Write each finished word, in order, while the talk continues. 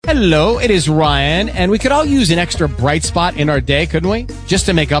Hello, it is Ryan, and we could all use an extra bright spot in our day, couldn't we? Just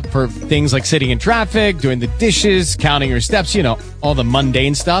to make up for things like sitting in traffic, doing the dishes, counting your steps, you know, all the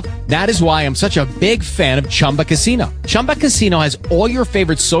mundane stuff. That is why I'm such a big fan of Chumba Casino. Chumba Casino has all your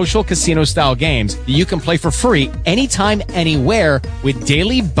favorite social casino-style games that you can play for free anytime, anywhere with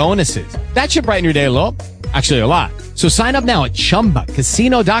daily bonuses. That should brighten your day a little. Actually, a lot. So sign up now at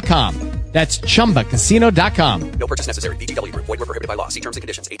ChumbaCasino.com. That's ChumbaCasino.com. No purchase necessary. VGW Group. Void where prohibited by law. See terms and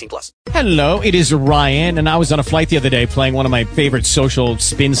conditions. 18+. Hello, it is Ryan, and I was on a flight the other day playing one of my favorite social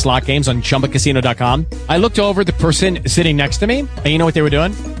spin slot games on ChumbaCasino.com. I looked over the person sitting next to me, and you know what they were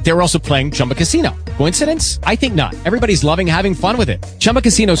doing? They were also playing Chumba Casino. Coincidence? I think not. Everybody's loving having fun with it. Chumba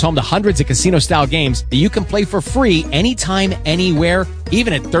Casino is home to hundreds of casino-style games that you can play for free anytime, anywhere,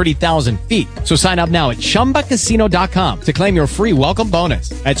 even at 30,000 feet. So sign up now at ChumbaCasino.com to claim your free welcome bonus.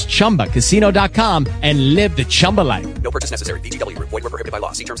 That's ChumbaCasino.com and live the Chumba life. No purchase necessary. VGW Group. Void where prohibited by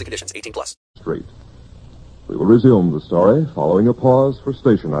law. See terms and conditions. 18+. Street. We will resume the story following a pause for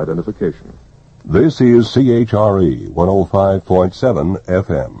station identification. This is CHRE 105.7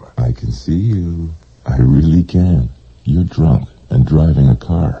 FM. I can see you. I really can. You're drunk and driving a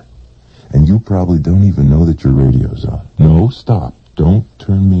car. And you probably don't even know that your radio's on. No, stop. Don't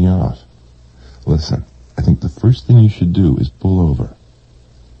turn me off. Listen, I think the first thing you should do is pull over.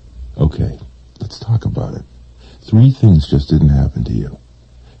 Okay, let's talk about it. 3 things just didn't happen to you.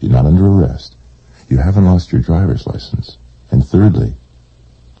 You're not under arrest. You haven't lost your driver's license. And thirdly,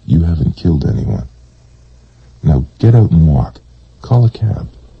 you haven't killed anyone. Now get out and walk. Call a cab.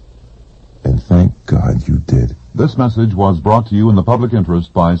 And thank God you did. This message was brought to you in the public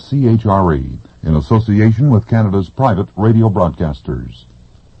interest by CHRE, in association with Canada's private radio broadcasters.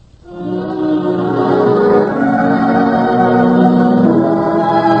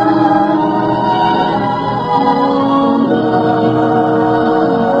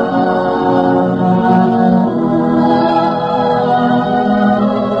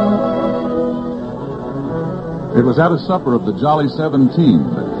 It was at a supper of the Jolly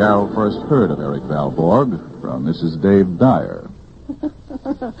 17 that Carol first heard of Eric Valborg from Mrs. Dave Dyer.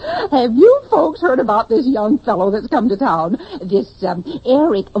 Have you folks heard about this young fellow that's come to town? This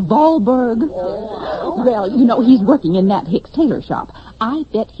Eric Valborg? Oh. Well, you know, he's working in that Hicks tailor shop. I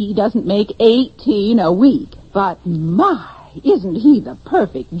bet he doesn't make 18 a week. But my, isn't he the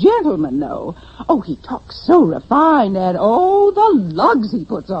perfect gentleman, though? Oh, he talks so refined, and oh, the lugs he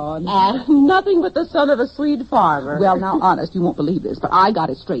puts on. And nothing but the son of a Swede farmer. Well, now, honest, you won't believe this, but I got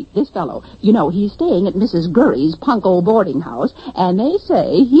it straight. This fellow, you know, he's staying at Mrs. Gurry's punk old boarding house, and they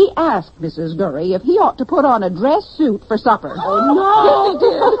say he asked Mrs. Gurry if he ought to put on a dress suit for supper. Oh, no!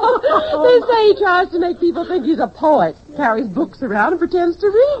 They say he tries to make people think he's a poet, carries books around and pretends to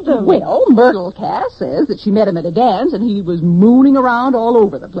read them. Well, Myrtle Cass says that she met him at a dance, and he was mooning around all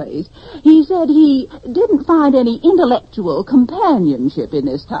over the place. He said he didn't find any intellectual companionship in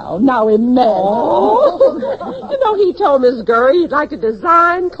this town. Now imagine. Oh. You know, he told Miss Gurry he'd like to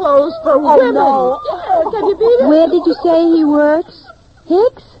design clothes for women. No. Yeah, can you beat it? Where did you say he works?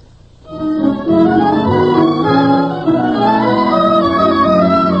 Hicks?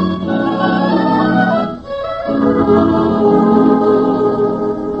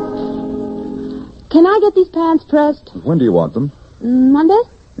 Can I get these pants pressed? When do you want them? Monday?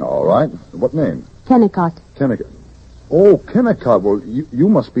 All right. What name? Kennicott. Kennicott. Oh, Kennicott. Well, you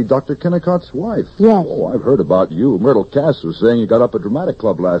must be Dr. Kennicott's wife. Yes. Oh, I've heard about you. Myrtle Cass was saying you got up at Dramatic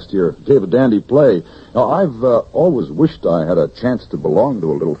Club last year. Gave a dandy play. Now, I've always wished I had a chance to belong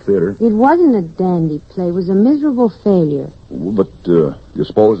to a little theater. It wasn't a dandy play. It was a miserable failure. But you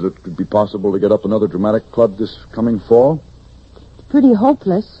suppose it could be possible to get up another Dramatic Club this coming fall? It's pretty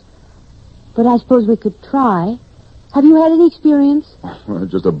hopeless. But I suppose we could try. Have you had any experience?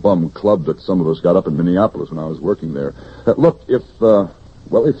 Just a bum club that some of us got up in Minneapolis when I was working there. Look, if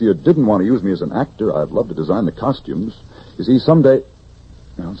you didn't want to use me as an actor, I'd love to design the costumes. You see, someday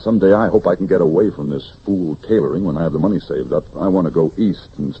I hope I can get away from this fool tailoring when I have the money saved up. I want to go east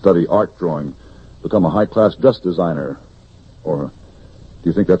and study art drawing, become a high-class dress designer. Or do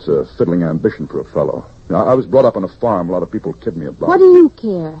you think that's a fiddling ambition for a fellow? Now, I was brought up on a farm. A lot of people kid me about. What do you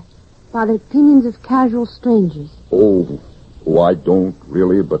care about the opinions of casual strangers? Oh, I don't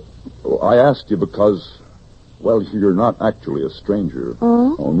really, but I asked you because, well, you're not actually a stranger.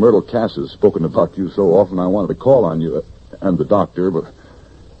 Oh? Oh, Myrtle Cass has spoken about you so often I wanted to call on you and the doctor, but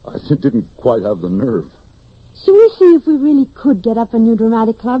I didn't quite have the nerve. Shall we see if we really could get up a new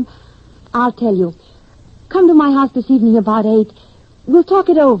dramatic club? I'll tell you. Come to my house this evening about 8. We'll talk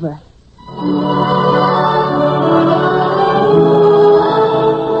it over.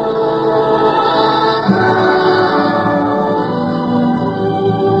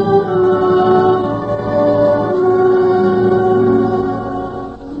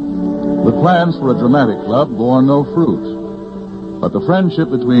 plans for a dramatic club bore no fruit. But the friendship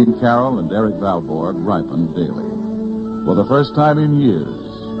between Carol and Eric Valborg ripened daily. For the first time in years,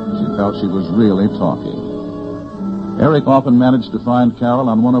 she felt she was really talking. Eric often managed to find Carol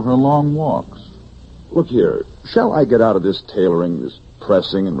on one of her long walks. Look here, shall I get out of this tailoring, this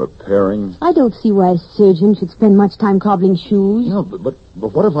pressing and repairing? I don't see why a surgeon should spend much time cobbling shoes. No, but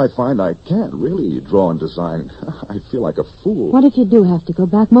what if I find I can't really draw and design? I feel like a fool. What if you do have to go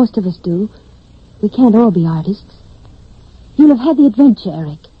back? Most of us do. We can't all be artists. You'll have had the adventure,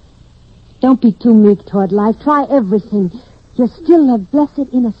 Eric. Don't be too meek toward life. Try everything. You're still a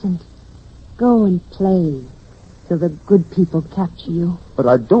blessed innocent. Go and play till the good people capture you. But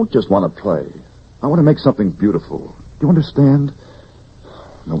I don't just want to play. I want to make something beautiful. Do you understand?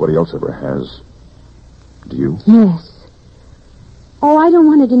 Nobody else ever has. Do you? Yes. Oh, I don't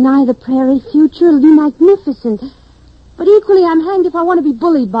want to deny the prairie future. It'll be magnificent. But equally, I'm hanged if I want to be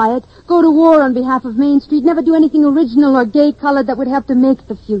bullied by it. Go to war on behalf of Main Street. Never do anything original or gay-colored that would have to make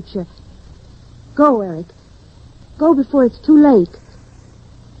the future. Go, Eric. Go before it's too late.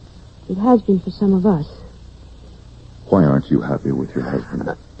 It has been for some of us. Why aren't you happy with your husband?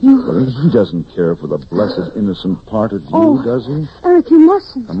 You... Well, he doesn't care for the blessed, innocent part of you, does he? Eric, you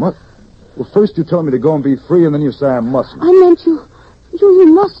mustn't. I must. Well, first you tell me to go and be free, and then you say I mustn't. I meant you. You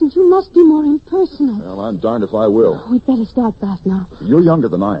mustn't. You must be more impersonal. Well, I'm darned if I will. We'd better start back now. You're younger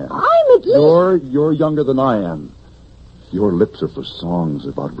than I am. I'm at least... You're younger than I am. Your lips are for songs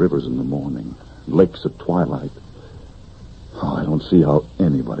about rivers in the morning, lakes at twilight. Oh, I don't see how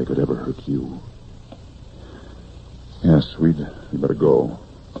anybody could ever hurt you. Yes, sweet. You better go.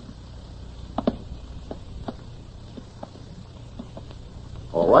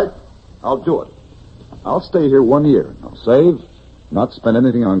 All right. I'll do it. I'll stay here 1 year. I'll save, not spend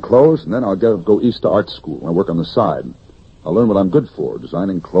anything on clothes, and then I'll go east to art school. I'll work on the side. I'll learn what I'm good for,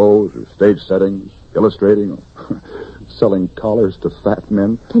 designing clothes or stage settings, illustrating, or selling collars to fat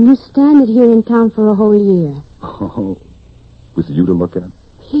men. Can you stand it here in town for a whole year? Oh, with you to look at?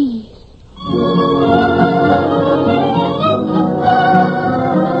 Please.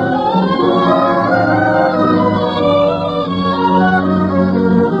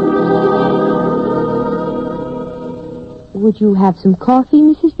 Would you have some coffee,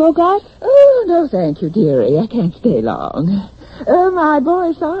 Mrs. Bogart? Oh, no, thank you, dearie. I can't stay long. My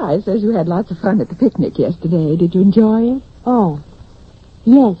boy Si says you had lots of fun at the picnic yesterday. Did you enjoy it? Oh,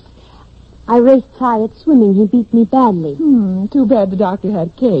 yes. I raced Si at swimming. He beat me badly. Too bad the doctor had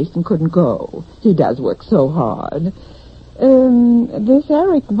a case and couldn't go. He does work so hard. This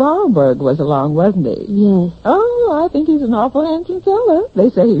Eric Valborg was along, wasn't he? Yes. Oh, I think he's an awful handsome fellow.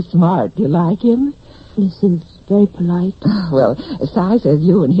 They say he's smart. Do you like him? He seems very polite. Well, Si says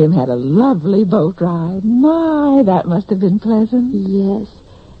you and him had a lovely boat ride. My, that must have been pleasant. Yes.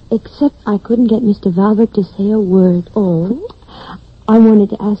 Except I couldn't get Mr. Valborg to say a word. Oh? I wanted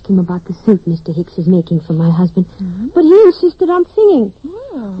to ask him about the suit Mr. Hicks is making for my husband. But he insisted on singing.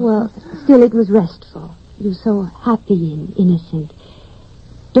 Oh. Well, still it was restful. You're so happy and innocent.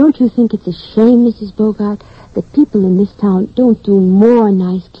 Don't you think it's a shame, Mrs. Bogart, that people in this town don't do more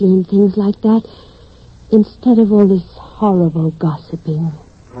nice, clean things like that instead of all this horrible gossiping?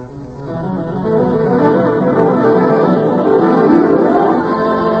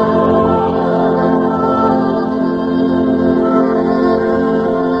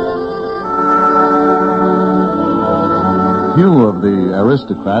 Few of the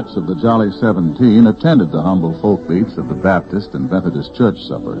aristocrats of the Jolly 17 attended the humble folk meets of the Baptist and Methodist church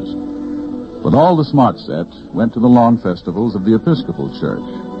suppers. But all the smart set went to the lawn festivals of the Episcopal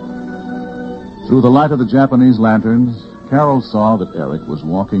Church. Through the light of the Japanese lanterns, Carol saw that Eric was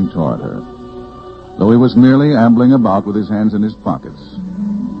walking toward her. Though he was merely ambling about with his hands in his pockets,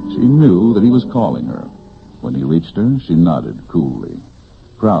 she knew that he was calling her. When he reached her, she nodded coolly,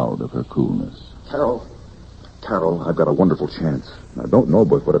 proud of her coolness. Carol, I've got a wonderful chance. I don't know,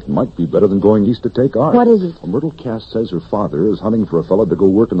 but it might be better than going east to take art. What is it? Well, Myrtle Cass says her father is hunting for a fellow to go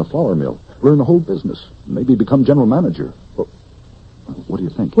work in the flour mill, learn the whole business, maybe become general manager. Well, what do you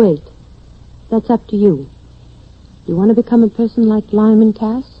think? Wait. That's up to you. Do you want to become a person like Lyman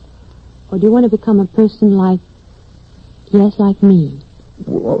Cass? Or do you want to become a person like me?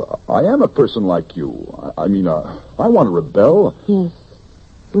 Well, I am a person like you. I want to rebel. Yes.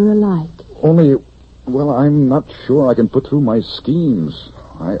 We're alike. Only, well, I'm not sure I can put through my schemes.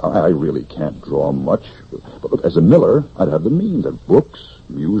 I really can't draw much. But as a miller, I'd have the means of books,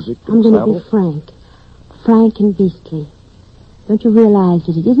 music, I'm going to be frank and beastly. Don't you realize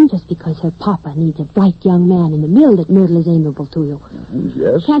that it isn't just because her papa needs a bright young man in the mill that Myrtle is amiable to you?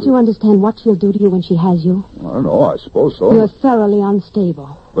 Yes. Can't you understand what she'll do to you when she has you? I don't know, I suppose so. You're thoroughly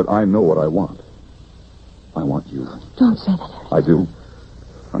unstable. But I know what I want. I want you. Don't say that, Eric. I do.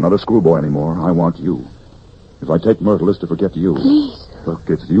 I'm not a schoolboy anymore. I want you. If I take Myrtle, it's to forget you. Please. Look,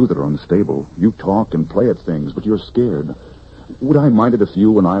 it's you that are unstable. You talk and play at things, but you're scared. Would I mind it if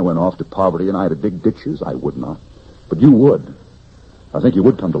you and I went off to poverty and I had to dig ditches? I would not. But you would. I think you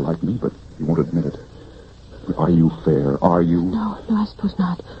would come to like me, but you won't admit it. Are you fair? Are you? No, I suppose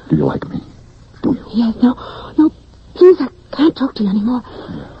not. Do you like me? Do you? Yes, no, please, I can't talk to you anymore.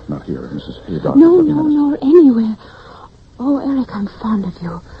 Yeah, not here, Mrs. Here, Doctor. No, anywhere. Oh, Eric, I'm fond of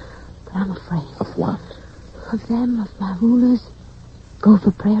you, but I'm afraid. Of what? Of them, of my rulers.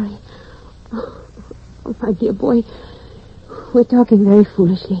 Gopher Prairie. Oh, my dear boy, we're talking very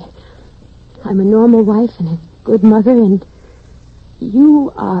foolishly. I'm a normal wife and a good mother, and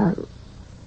you are